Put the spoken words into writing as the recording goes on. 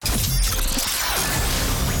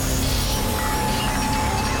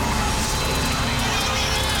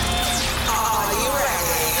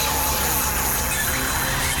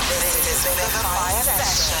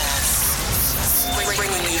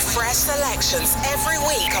selections every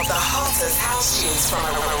week of the hottest house tunes from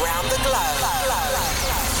around the globe.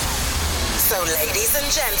 So ladies and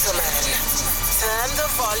gentlemen, turn the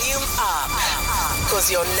volume up, because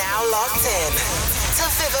you're now locked in to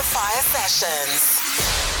Vivifier Sessions.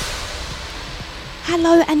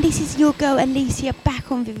 Hello, and this is your girl Alicia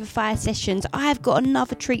back on Vivifier Sessions. I've got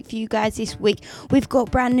another treat for you guys this week. We've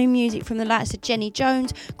got brand new music from the likes of Jenny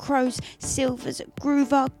Jones, Crows, Silvers,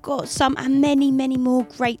 Groover, Got Some, and many, many more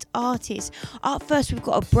great artists. Up first, we've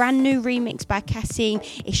got a brand new remix by Kasim.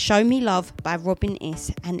 It's Show Me Love by Robin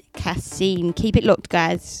Iss and Kasim. Keep it locked,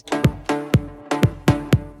 guys.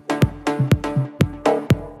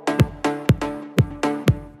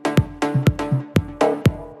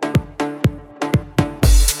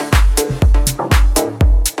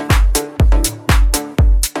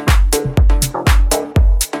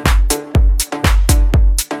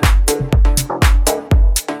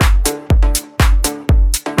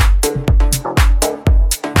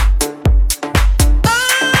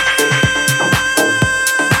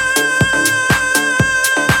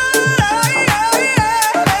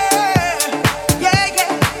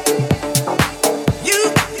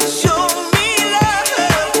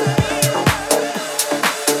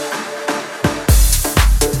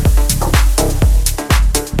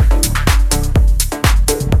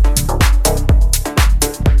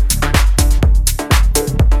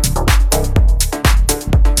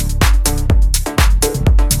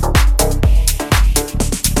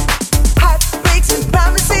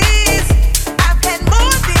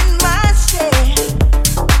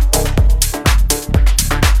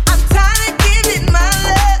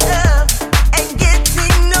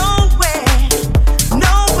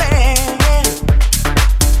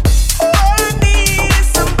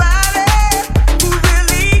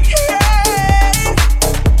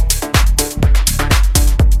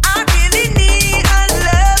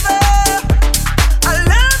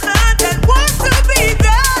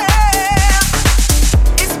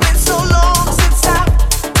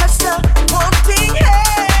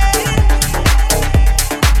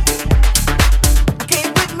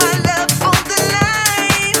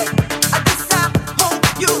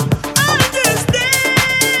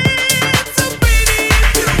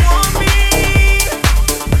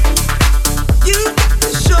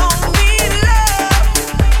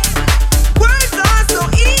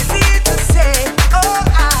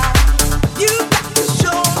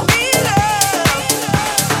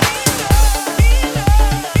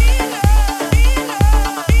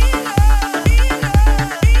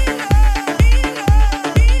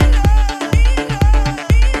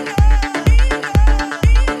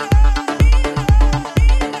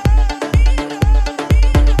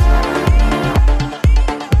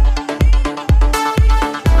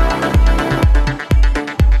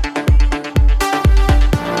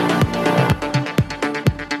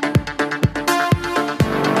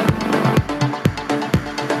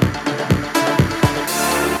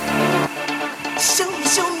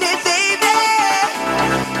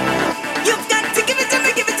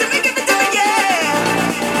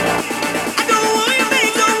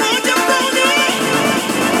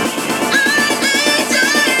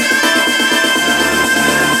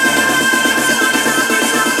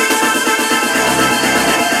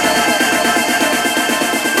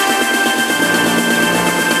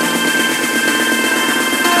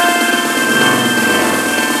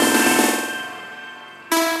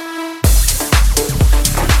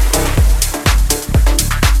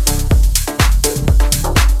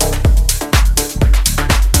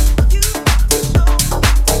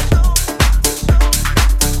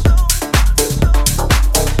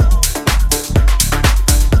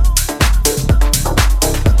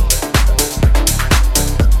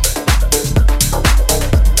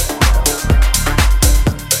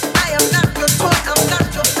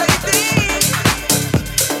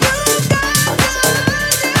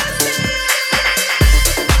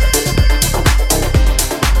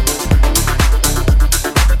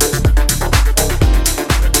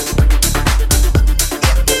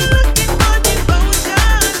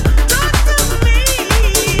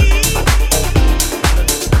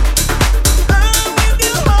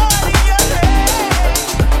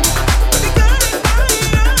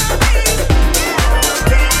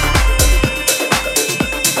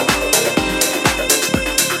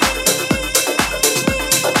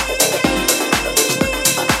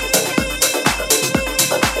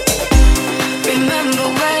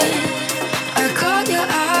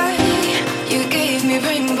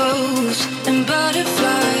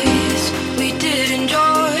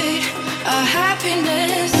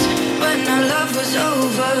 was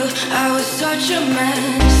over, I was such a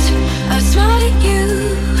mess. I smiled at you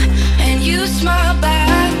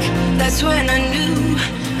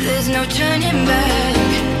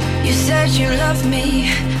said you loved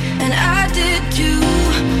me, and I did too.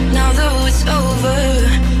 Now though it's over,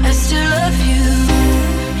 I still love you.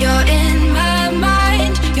 You're in my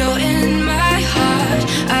mind, you're in my heart.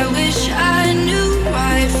 I wish I knew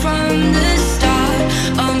right from the start.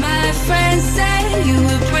 All my friends say you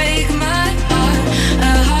would break my heart,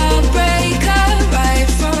 a heartbreaker right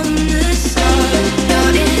from the start.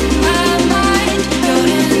 You're in my mind, you're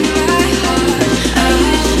in my heart. I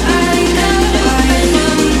wish I knew right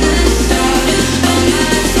from the start. All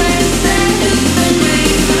my friends say you would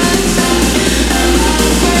break my heart, a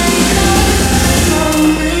heartbreaker from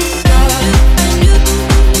the start. I knew, I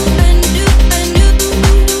knew, I knew, I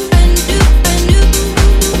knew, I knew, I knew, I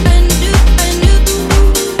knew, I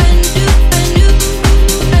knew, I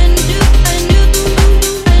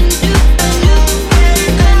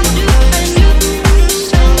knew, I knew,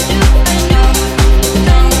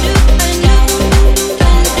 I knew,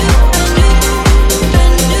 I knew,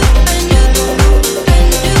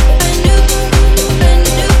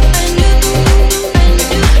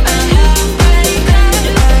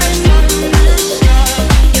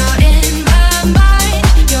 you're in my mind,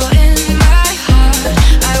 you're in my heart.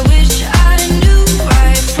 I wish I knew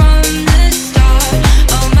right from the start.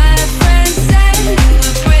 All my friends say you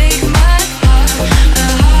would break my heart, a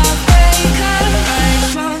heartbreaker right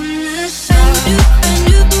from the start. I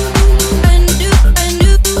knew, I knew, I knew,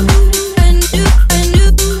 I knew, I knew,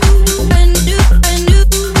 I knew, I knew, I knew, I knew, I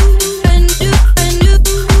knew, I knew, I knew, I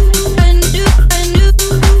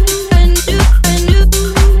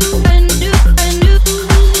knew, I knew, I knew.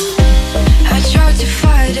 I tried to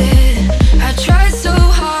fight it, I tried so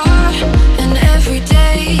hard, and every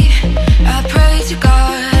day I pray to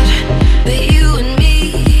God that you and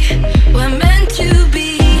me were meant to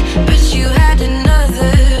be. But you had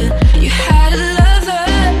another, you had a lover,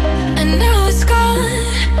 and now it's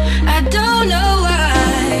gone. I don't know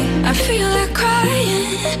why, I feel like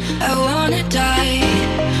crying, I wanna die.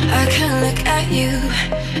 I can't look at you,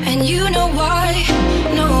 and you know why.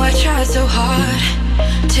 No, I tried so hard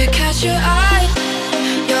to catch your eye.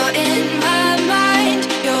 You're in my mind,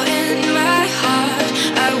 you're in my heart.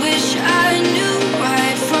 I wish I knew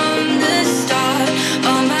right from the start.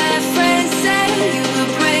 All my friends say you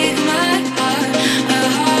would break my heart, a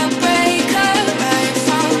heartbreaker right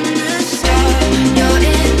from the start. You're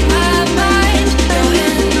in my mind, you're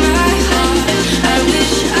in my heart. I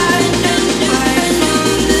wish I knew right from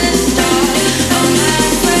the start. All my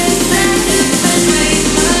friends say you would break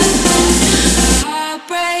my heart, a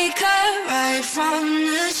heartbreaker right from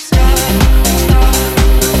the start.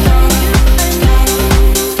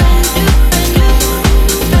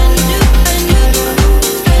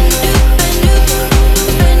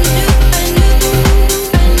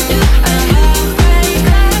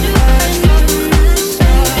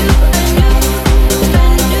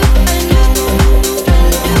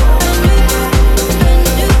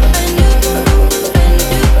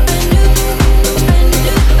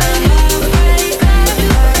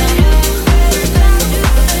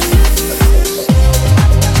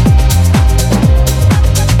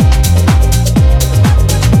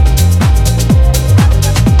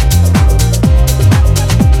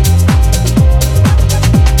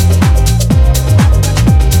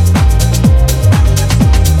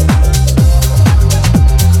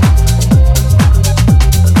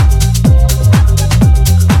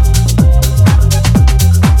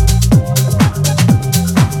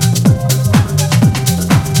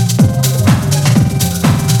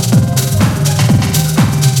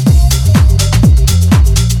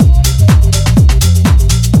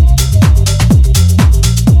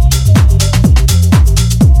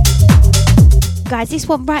 Guys, this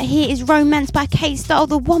one right here is Romance by Kate Style.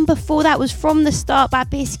 The one before that was From the Start by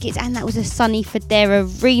Biscuits, and that was a Sonny Fodera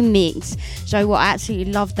remix. So what, I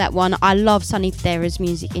absolutely loved that one. I love Sonny Fodera's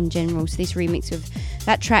music in general, so this remix of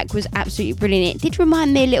that track was absolutely brilliant. It did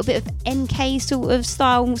remind me a little bit of NK sort of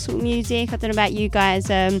style, sort of music. I don't know about you guys,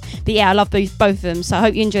 but yeah, I love both of them, so I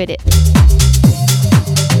hope you enjoyed it.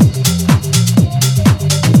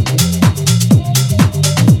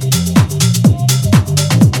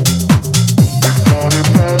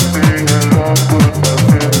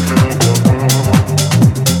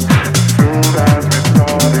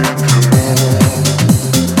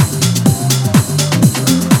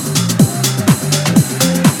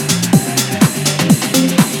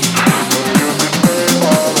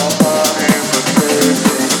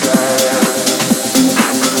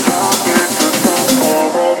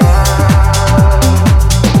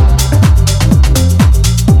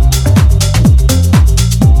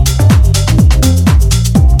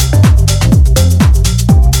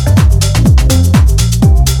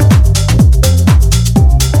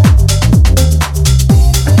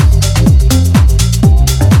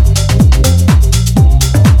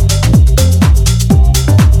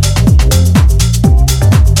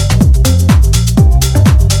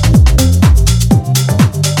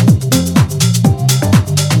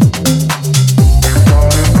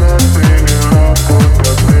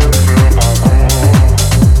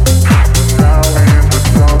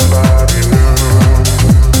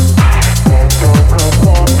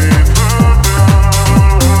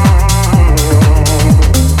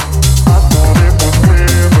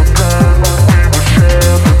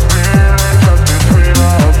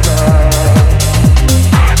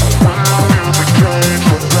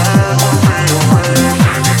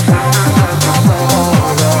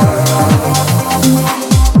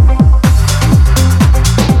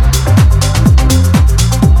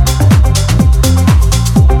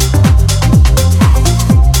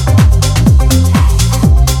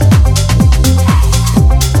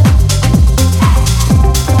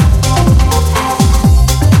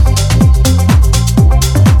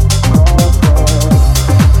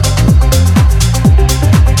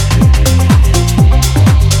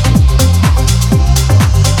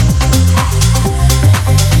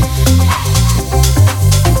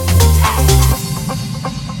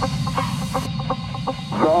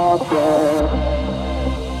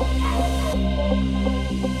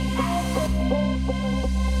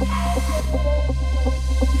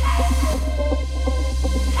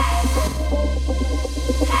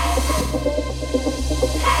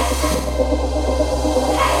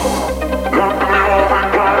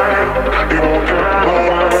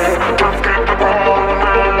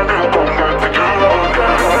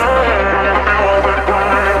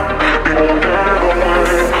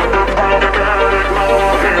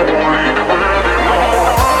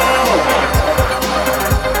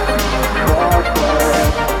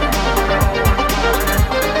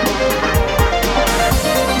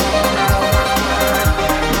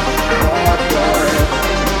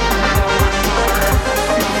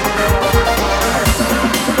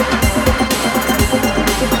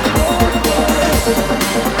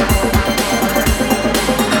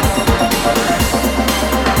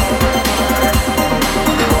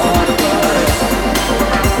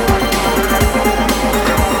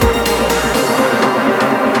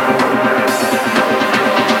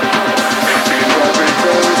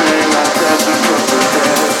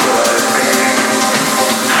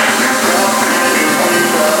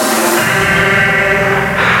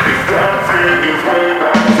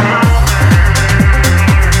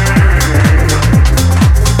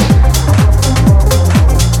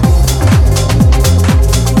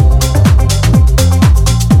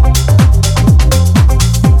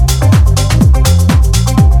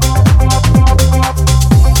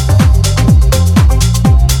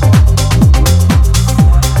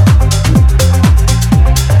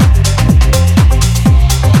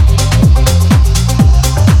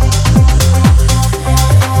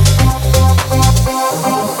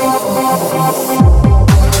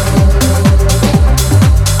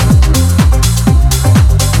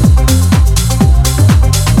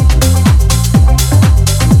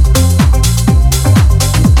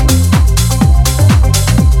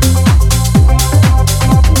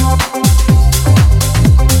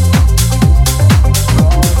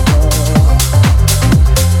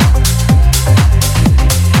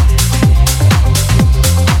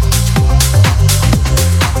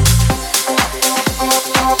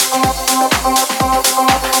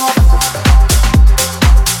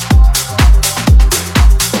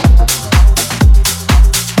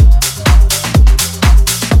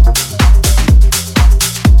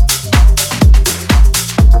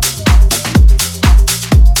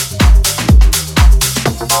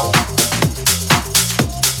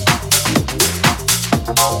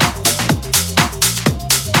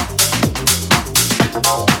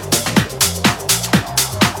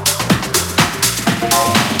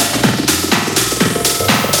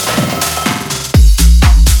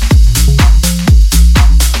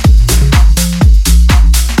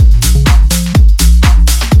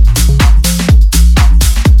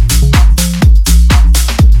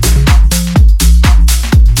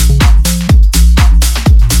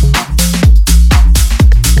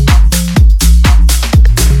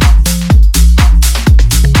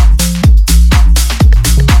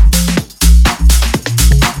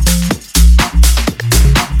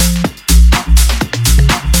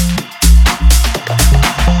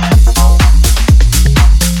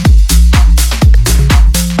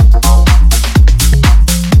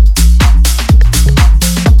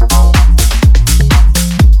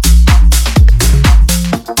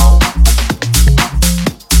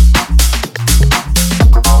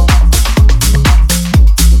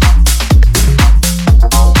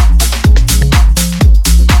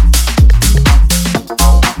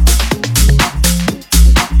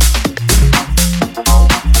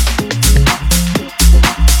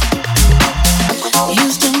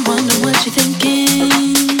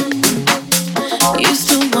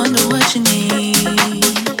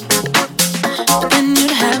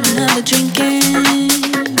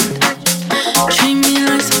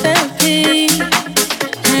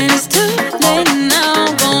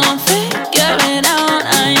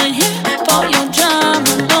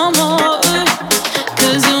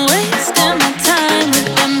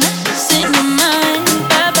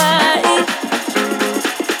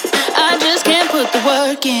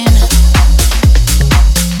 working.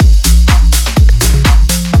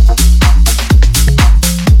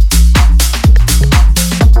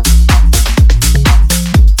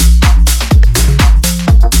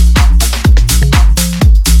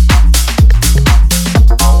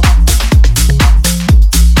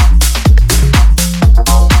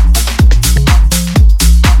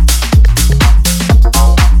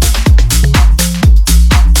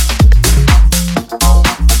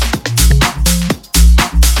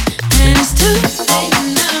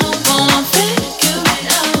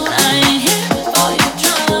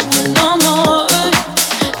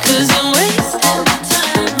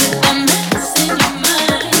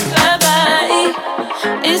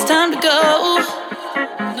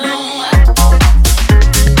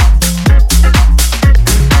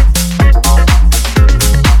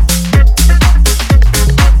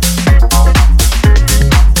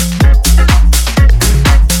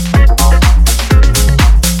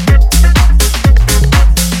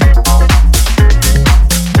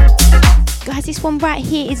 Right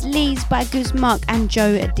here is Leaves by Guzmark and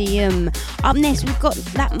Joe Diem. Up next, we've got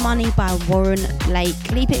That Money by Warren Blake.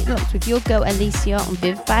 Keep it locked with your girl Alicia on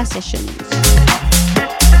Vivify Sessions.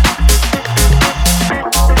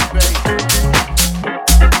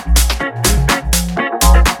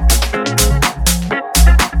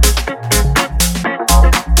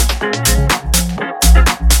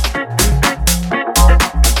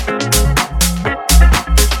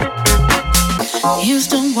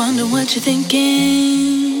 Used to wonder what you're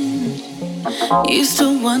thinking. Used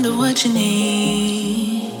to wonder what you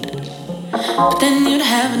need. But then you'd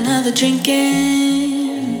have another drink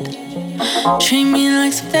and treat me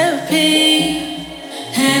like some therapy.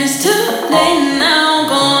 And it's too late now,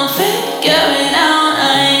 gonna figure it out.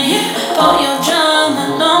 I ain't here for your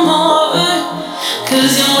drama no more.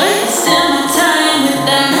 Cause you're wasting my time with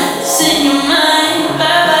that mess in your mind.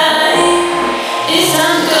 Bye bye, it's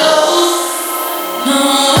time to go.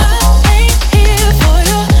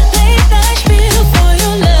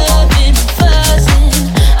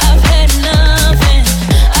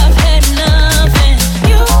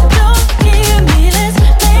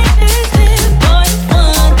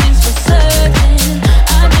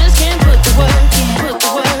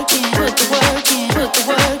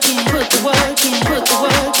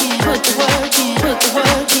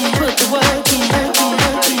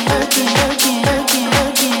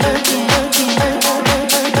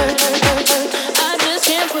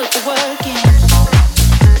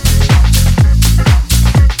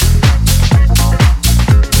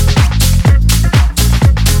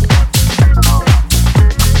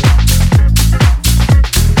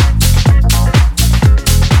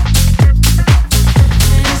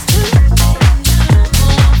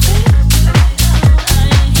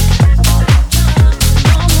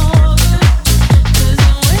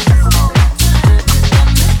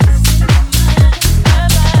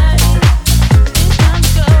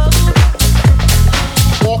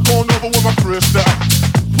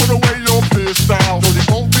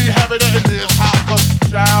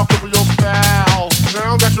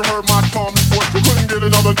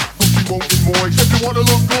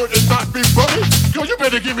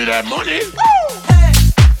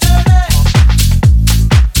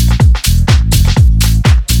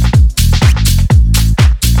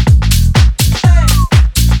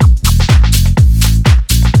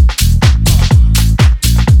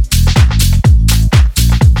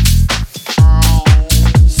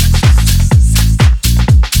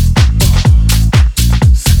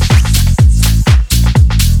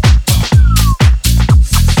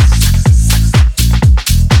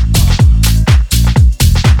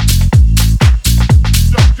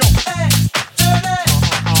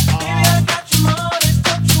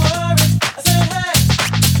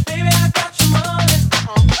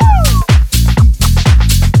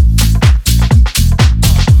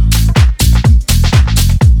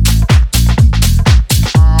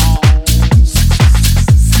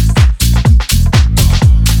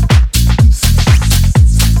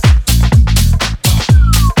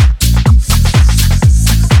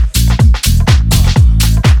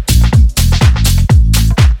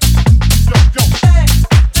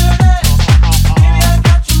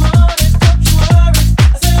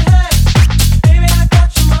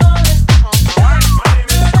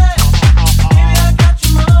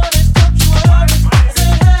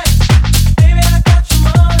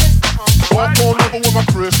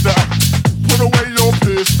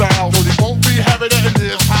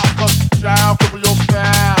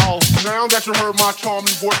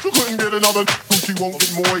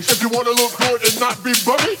 If you want to look good and not be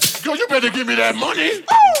bummy, girl, you better give me that money.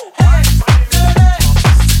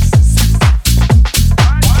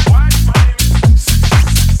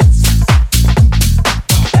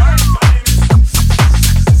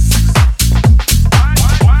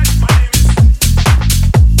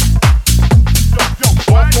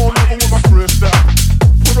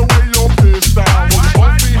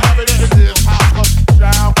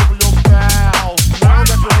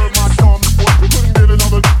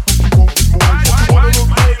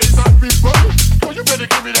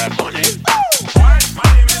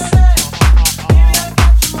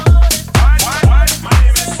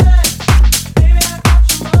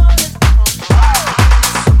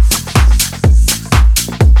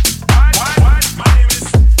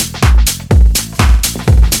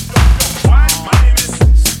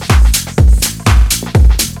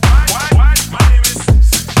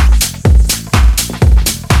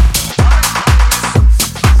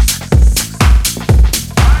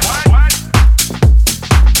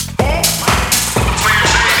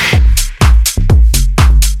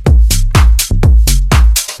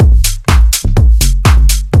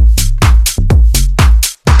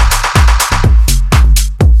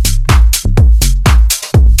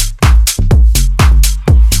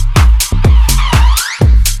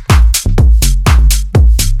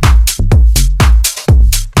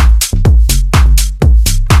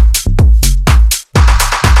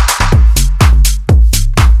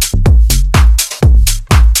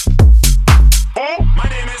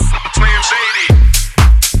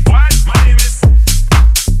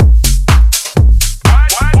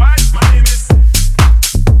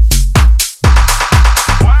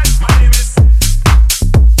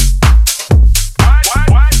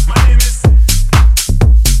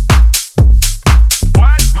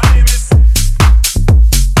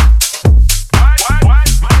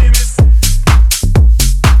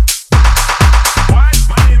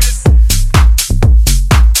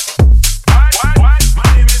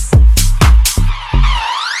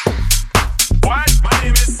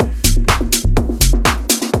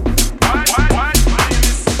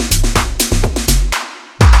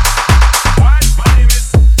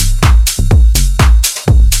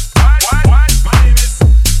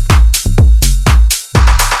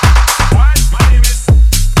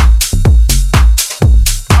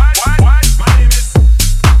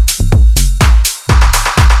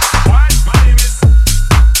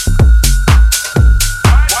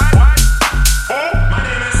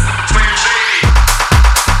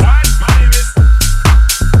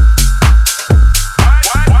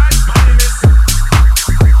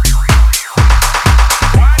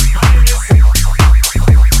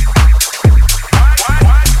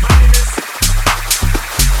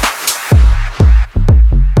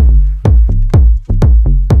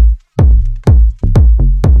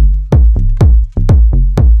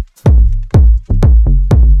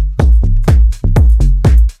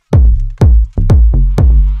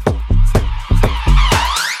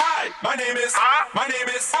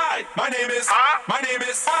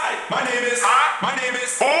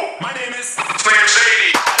 My name is Slim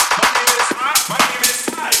Shady. My name is my name is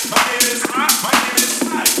my name is my name is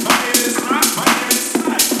my name is my name is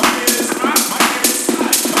my name is my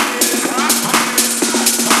name is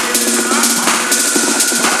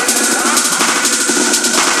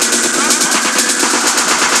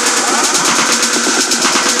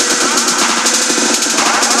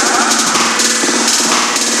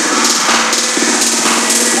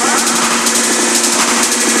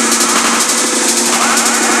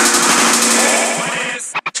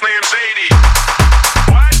Slim Shady.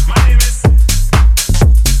 What? My name is.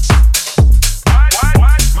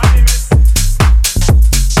 What? My name is.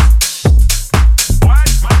 What?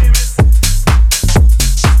 My name is.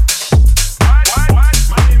 What?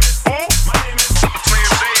 My name is. My name is Slim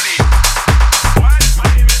Shady. What? My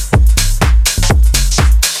name is.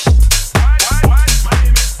 What? My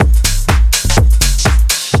name is.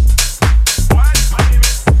 What? My name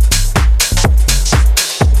is.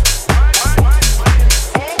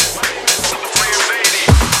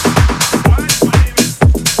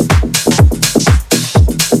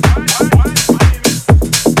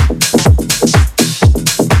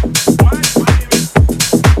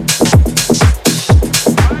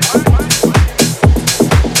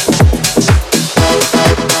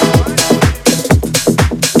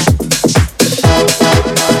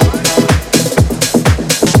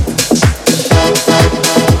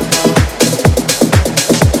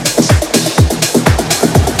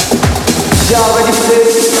 Y'all ready for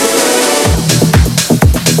this?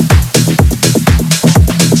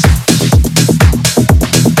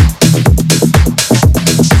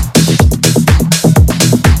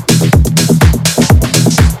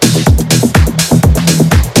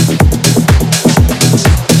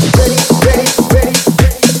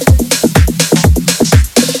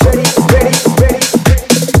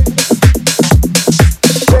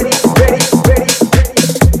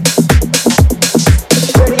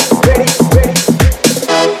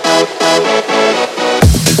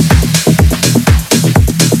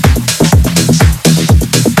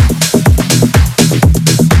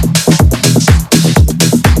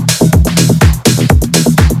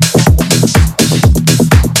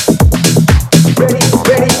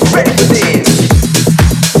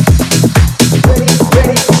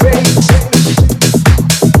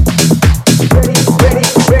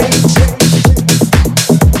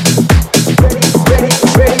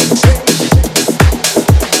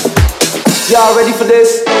 Y'all ready for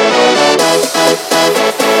this?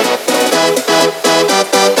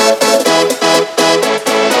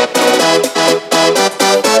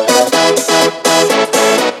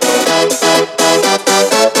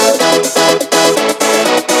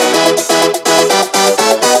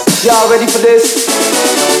 Y'all ready for this?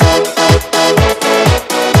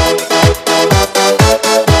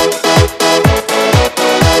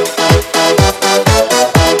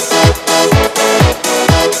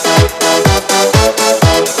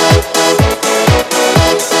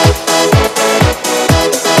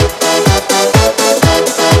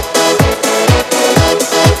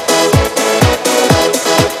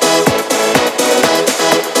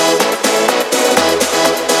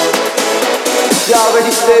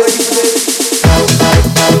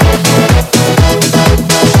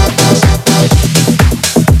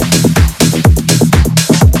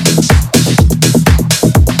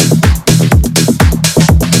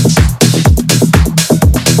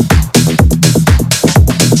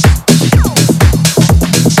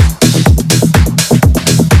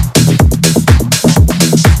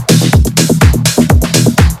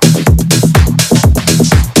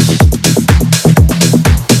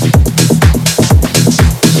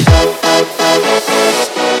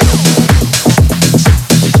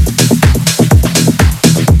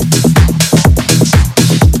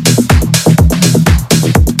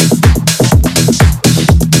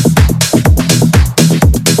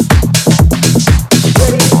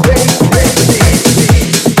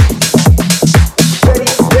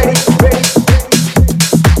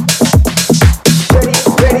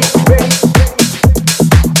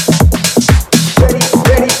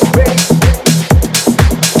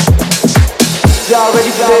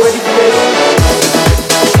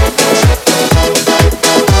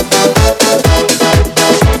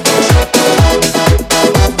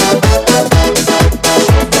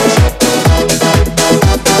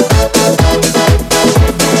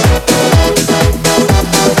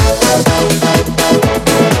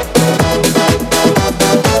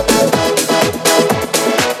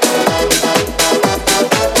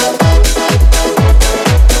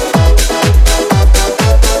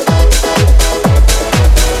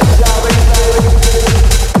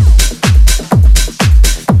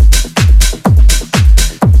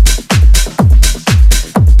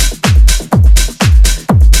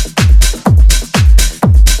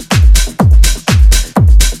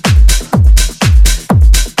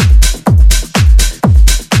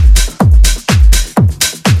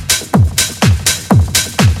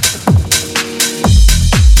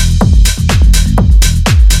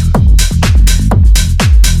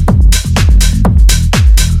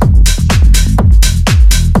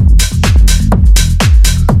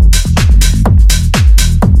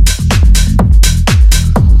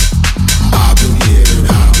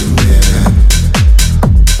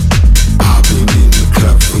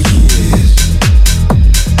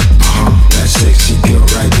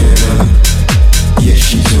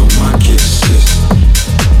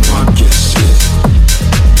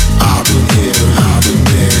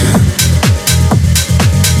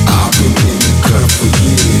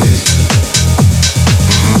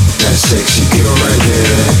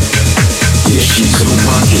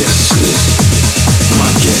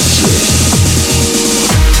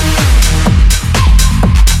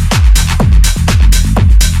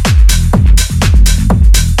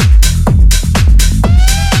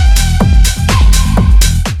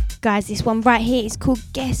 guys. This one right here is called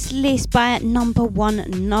Guest List by Number One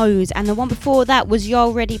Nose. And the one before that was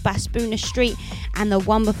Y'all Ready by Spooner Street. And the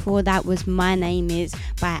one before that was My Name Is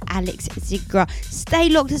by Alex Zigra. Stay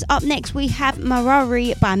locked, as up next we have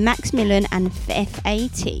Marari by Max Millen and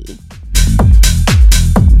FAT.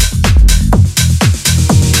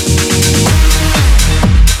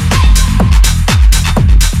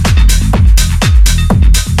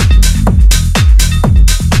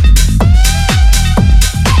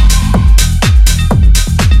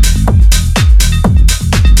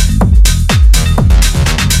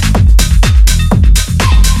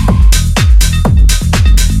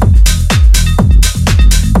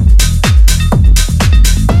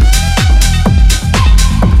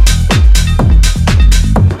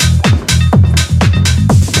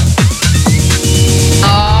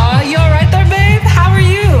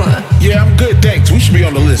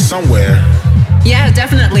 Somewhere. Yeah,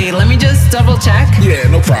 definitely. Let me just double check. Yeah,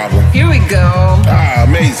 no problem. Here we go. Ah,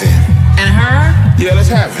 amazing. And her? Yeah, let's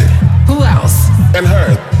have it. Who else? And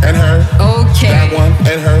her. And her. Okay. That one.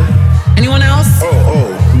 And her. Anyone else?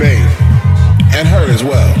 Oh, babe. And her as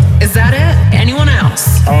well. Is that it? Anyone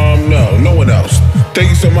else? No one else. Thank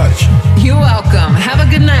you so much. You're welcome. Have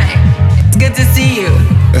a good night. It's good to see you.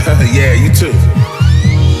 Yeah, you too.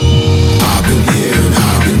 I've been here and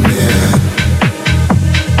I've been there.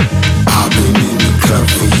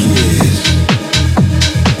 For years,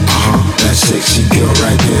 that sexy girl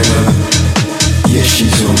right there. Yeah,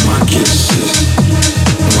 she's on my guest list.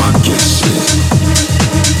 My guest list.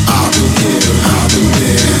 I've been here, I've been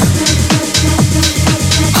there.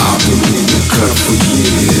 I've been in the club for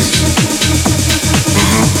years.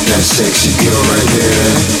 That sexy girl right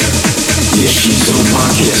there. Yeah, she's on my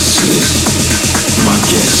guest list. My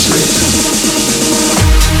guest list.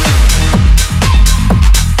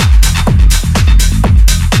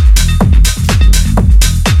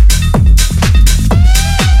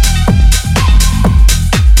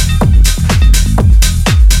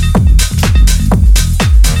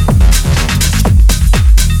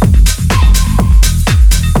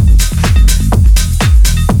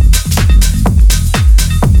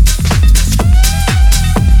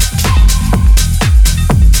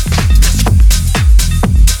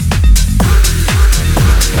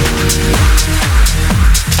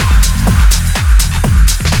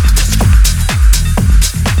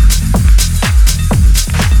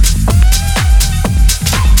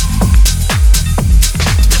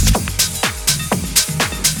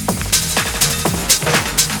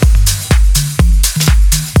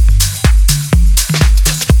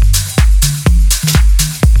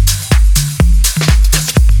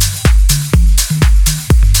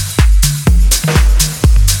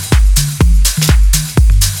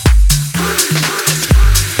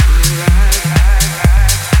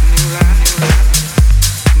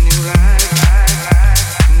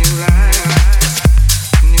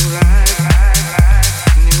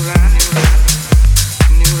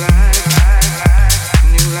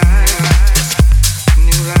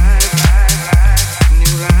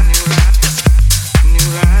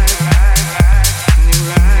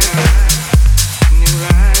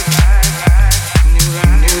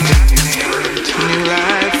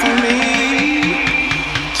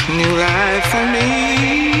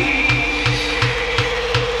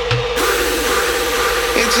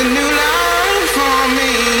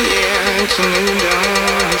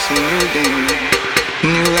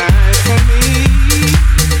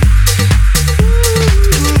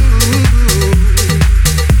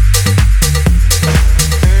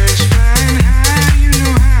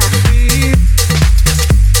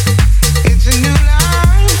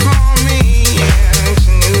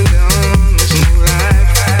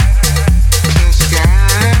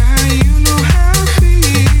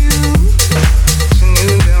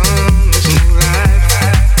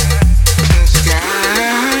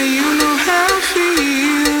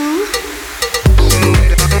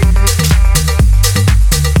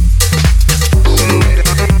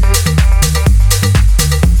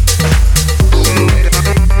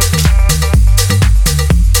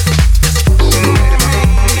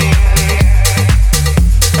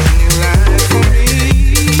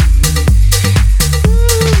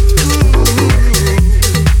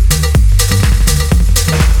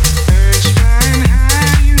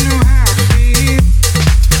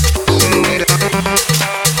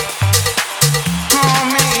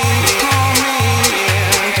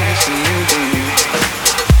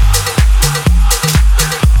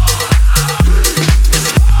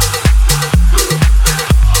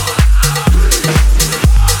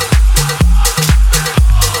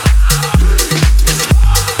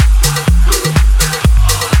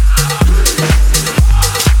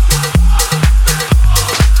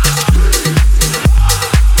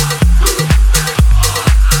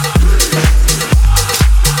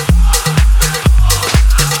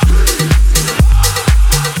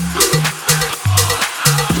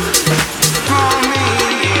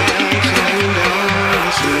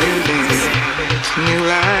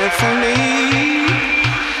 for me.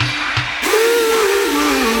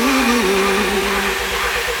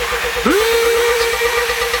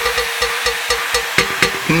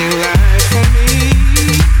 New life for me.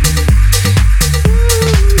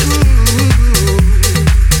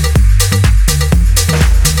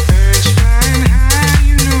 Birds flying high,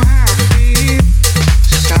 you know how I feel.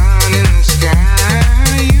 Sun in the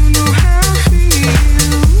sky, you know how I feel.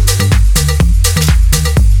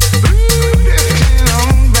 Drifting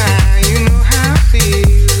on by, you know how I feel.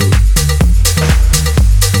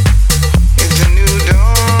 It's a new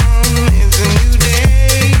dawn, it's a new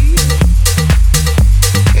day.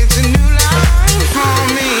 It's a new life for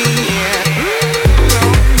me, yeah.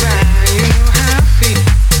 On by, you know how I feel.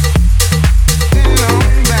 On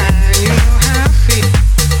by, you know how I feel.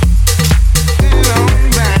 On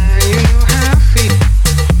by, you know how I feel. On by, you know how I feel.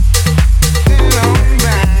 On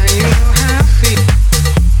by, you know how I feel.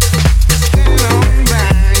 On by,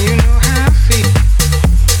 you know how I feel. On by,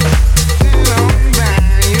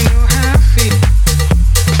 you know how I feel.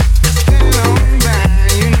 On by,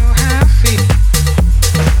 you know how I feel. On by, you know how I feel.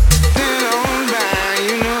 On by,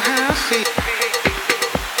 you know how I feel. On by, you know how I feel.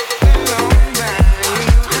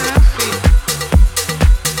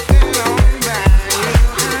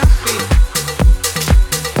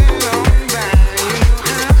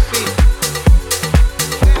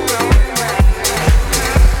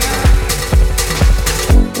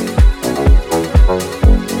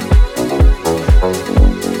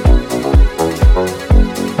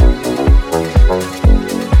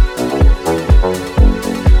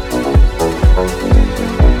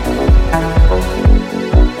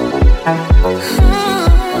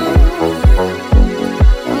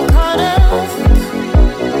 I'm caught up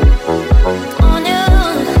on you.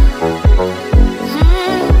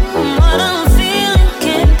 What I'm feeling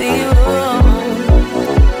can't be wrong.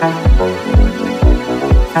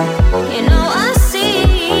 You know I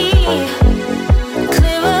see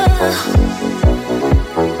clearer,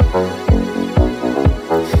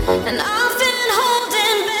 and I've been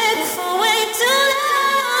holding back for way too long.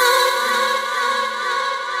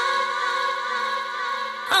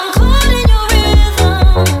 I'm caught in your rhythm.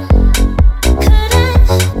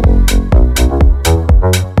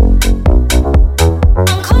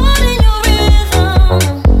 I'm caught in your rhythm.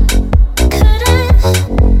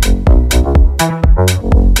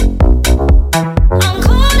 I'm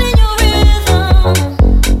caught in your rhythm.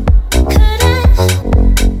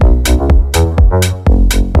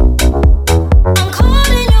 I'm caught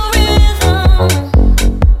in your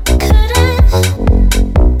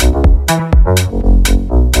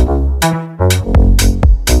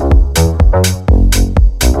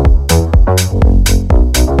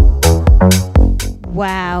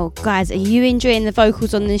Wow, guys, are you enjoying the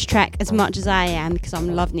vocals on this track as much as I am? Because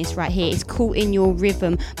I'm loving this right here. It's Caught in Your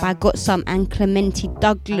Rhythm by Got Some and Clemente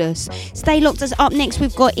Douglas. Stay locked, as up next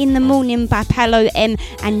we've got In the Morning by Palo M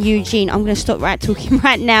and Eugene. I'm going to stop talking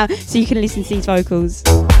right now so you can listen to these vocals.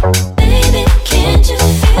 Baby, can't you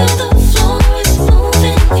feel the floor is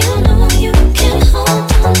moving? You know you can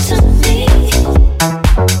hold on to me.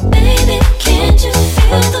 Baby, can't you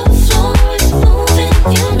feel the floor is moving?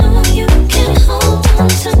 You know you can hold on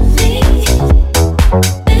to me.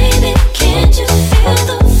 Baby, can't you feel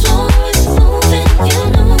the floor is moving? You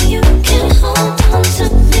know you can hold on to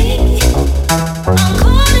me. I'm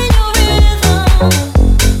caught in your rhythm.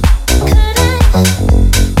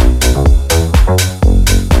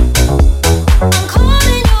 I'm caught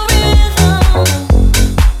in your rhythm.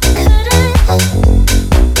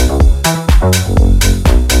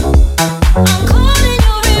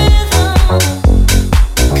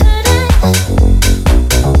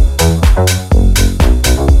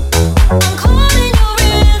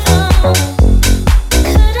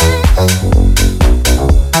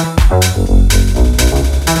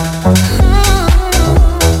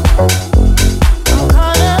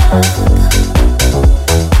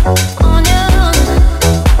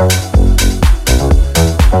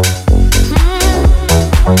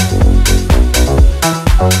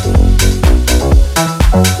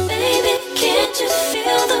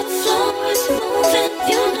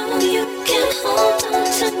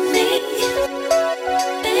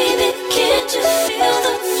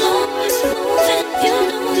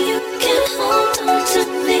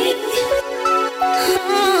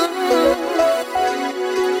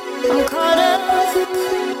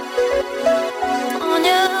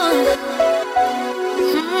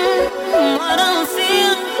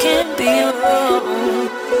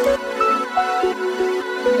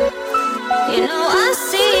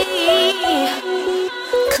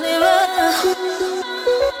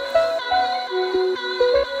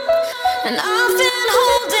 And I've been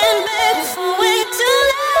holding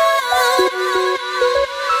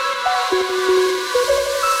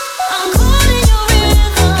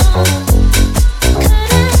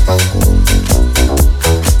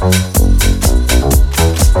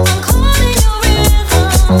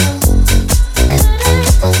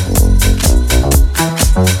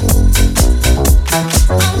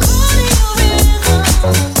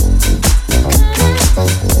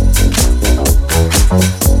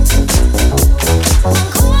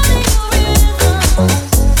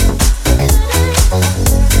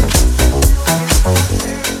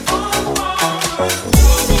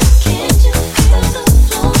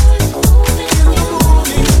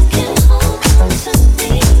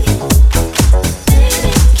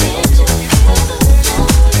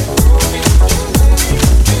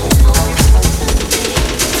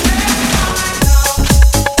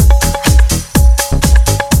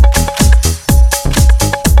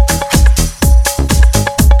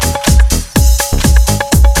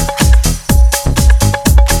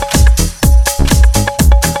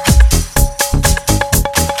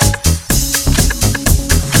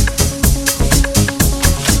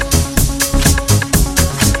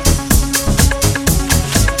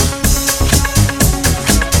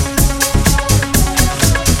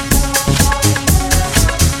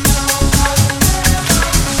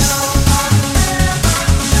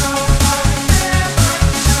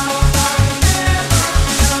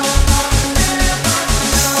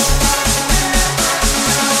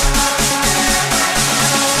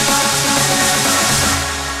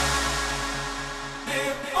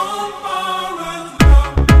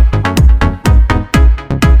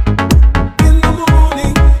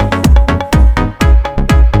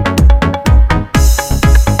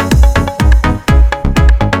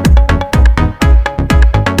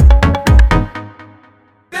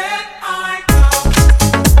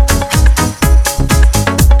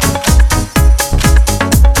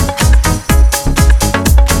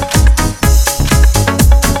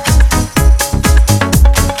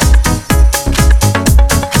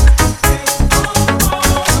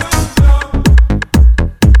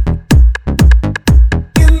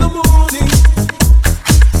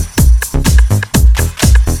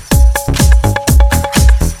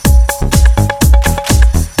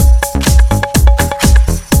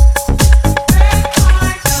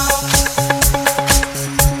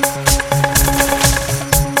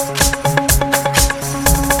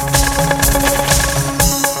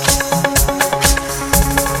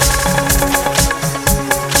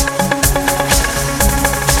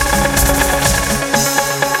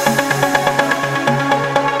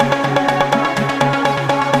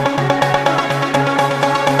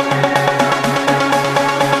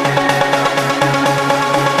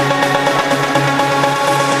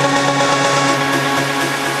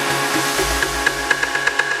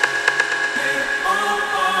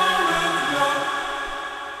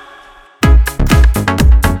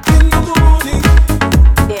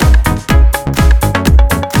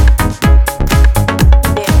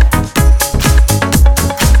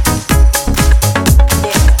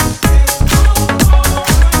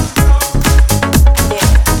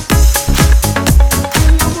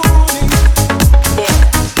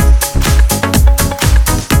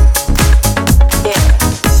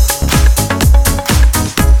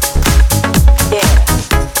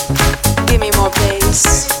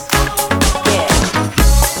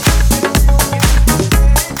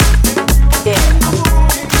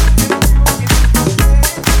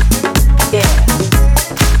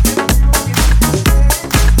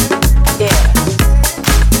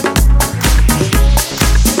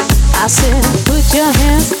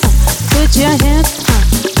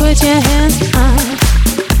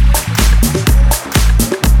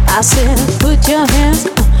I said, put your hands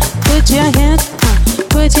up, put your hands up,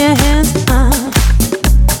 put your hands up.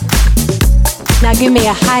 Now give me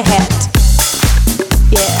a hi-hat.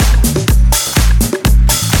 Yeah.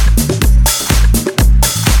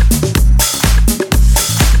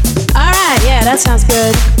 All right, yeah, that sounds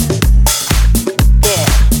good. Yeah.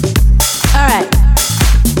 All right.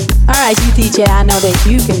 All right, you DJ, I know that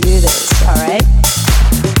you can do this, all right?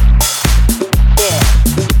 Yeah.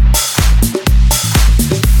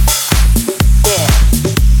 Yeah.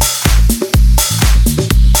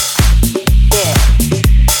 Yeah.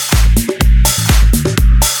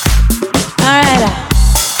 All right.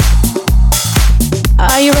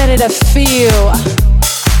 Are you ready to feel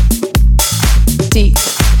deep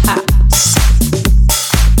house?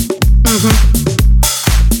 Mm-hmm.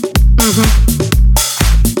 Mm-hmm.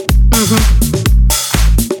 Mm-hmm.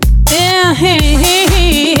 Yeah,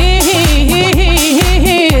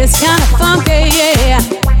 it's kind of funky, yeah.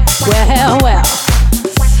 Well,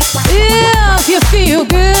 if you feel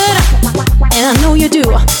good, and I know you do,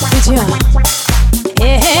 put your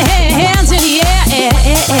hands in the air,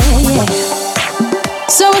 yeah.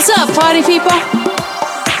 So what's up, party people?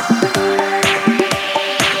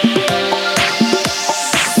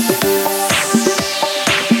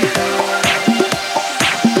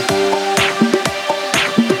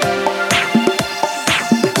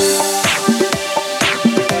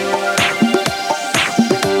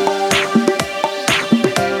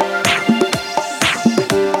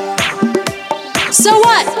 So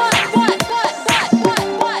what?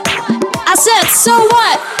 I said, so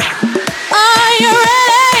what? Are you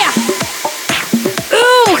ready?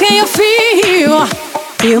 Ooh, can you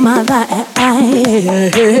feel my vibe?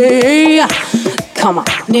 Come on,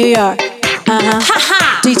 New York,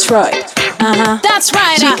 uh-huh, Detroit, uh-huh, that's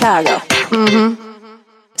right, Chicago, mm-hmm.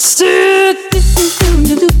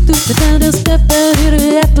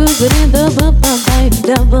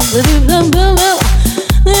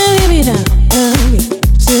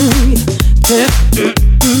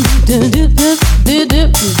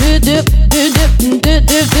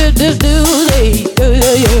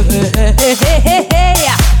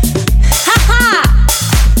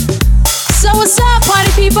 So what's up,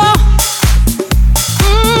 party people?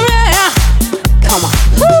 Yeah. Come on,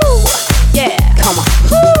 woo. Yeah, come on,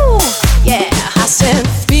 woo. Yeah, I said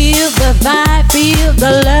feel the vibe, feel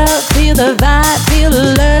the love, feel the vibe, feel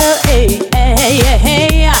the love. Hey, hey, hey,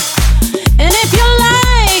 hey. And if you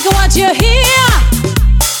like what you hear,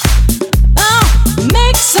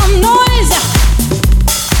 make some noise.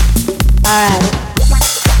 Alright,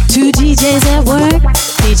 2 DJs at work,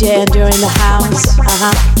 DJ Andrew in the house.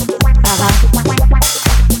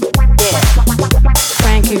 Yeah,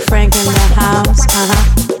 Frank in the house.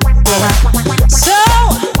 Yeah. So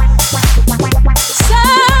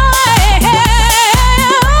yeah.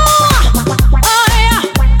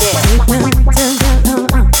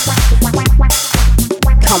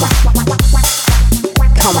 Come on.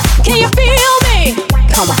 Can you feel me?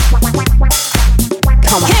 Come on.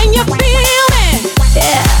 Can you feel me?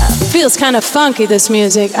 Yeah, feels kind of funky, this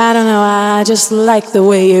music. I don't know, I just like the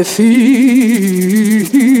way it feels.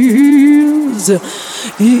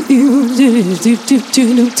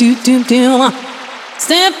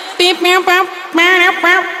 Step.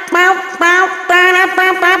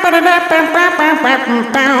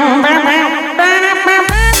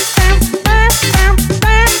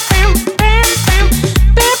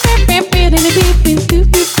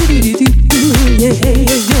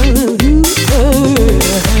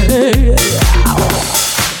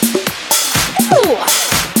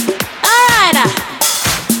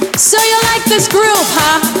 So you like this groove,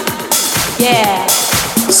 huh? Yeah.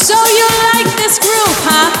 So you like this groove,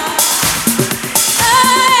 huh?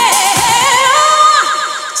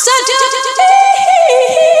 So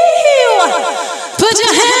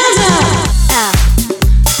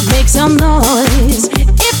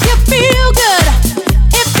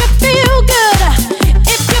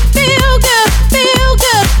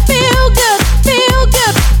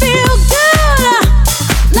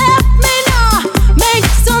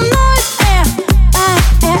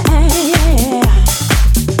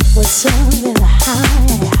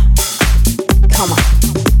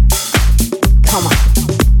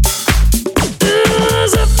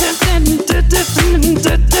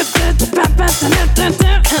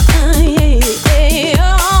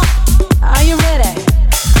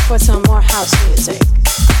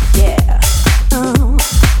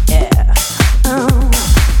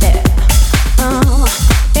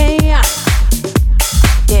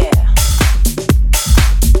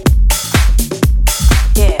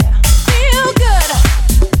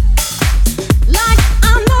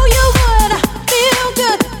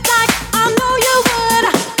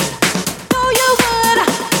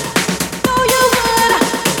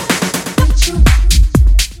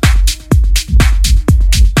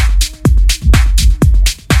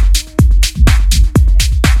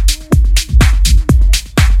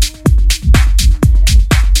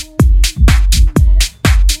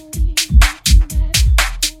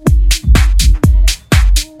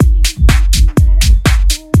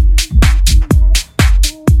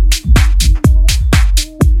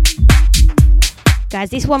Guys,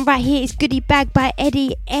 this one right here is Goodie Bag by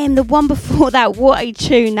Eddie M. The one before that, what a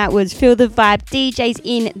tune that was. Feel the Vibe. DJs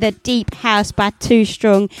in the Deep House by Too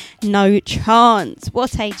Strong. No Chance.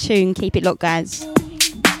 What a tune. Keep it locked, guys.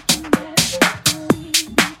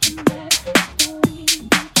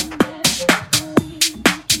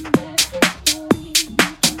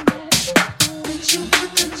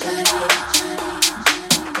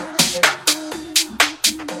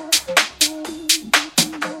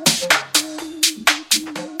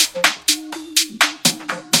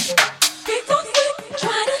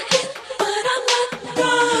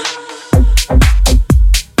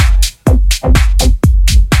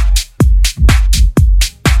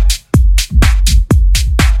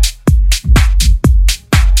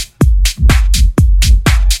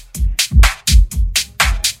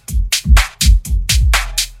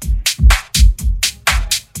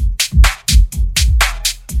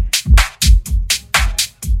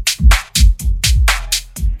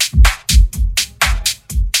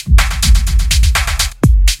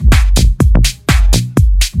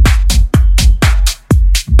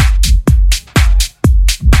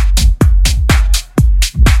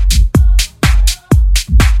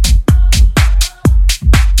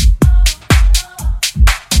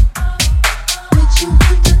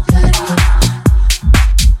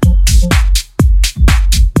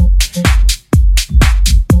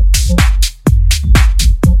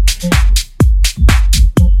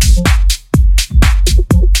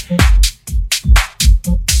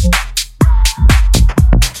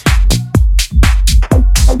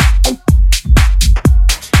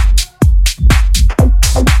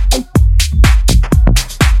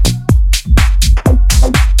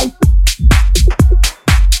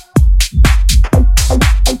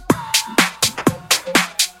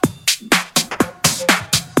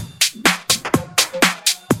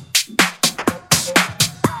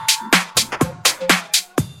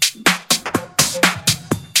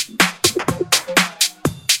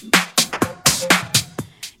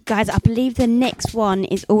 Guys, I believe the next one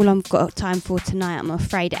is all I've got time for tonight, I'm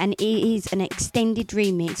afraid, and it is an extended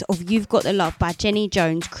remix of You've Got the Love by Jenny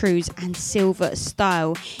Jones, Cruz and Silver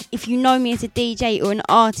Style. If you know me as a DJ or an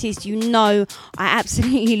artist, you know I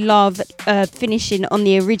absolutely love finishing on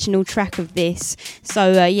the original track of this.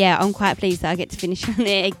 So yeah, I'm quite pleased that I get to finish on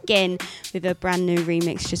it again with a brand new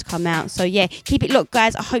remix just come out. So yeah, keep it locked,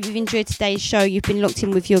 guys. I hope you've enjoyed today's show. You've been locked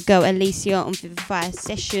in with your girl Alicia on Vivify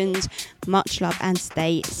Sessions. Much love and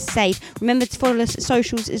stay safe. Remember to follow us at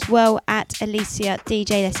socials as well, at Alicia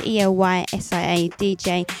DJ, that's ELYSIA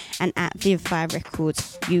DJ, and at Vivify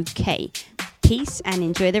Records UK. Peace and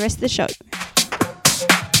enjoy the rest of the show.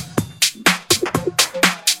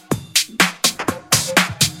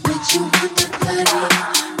 Would you want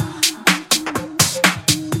to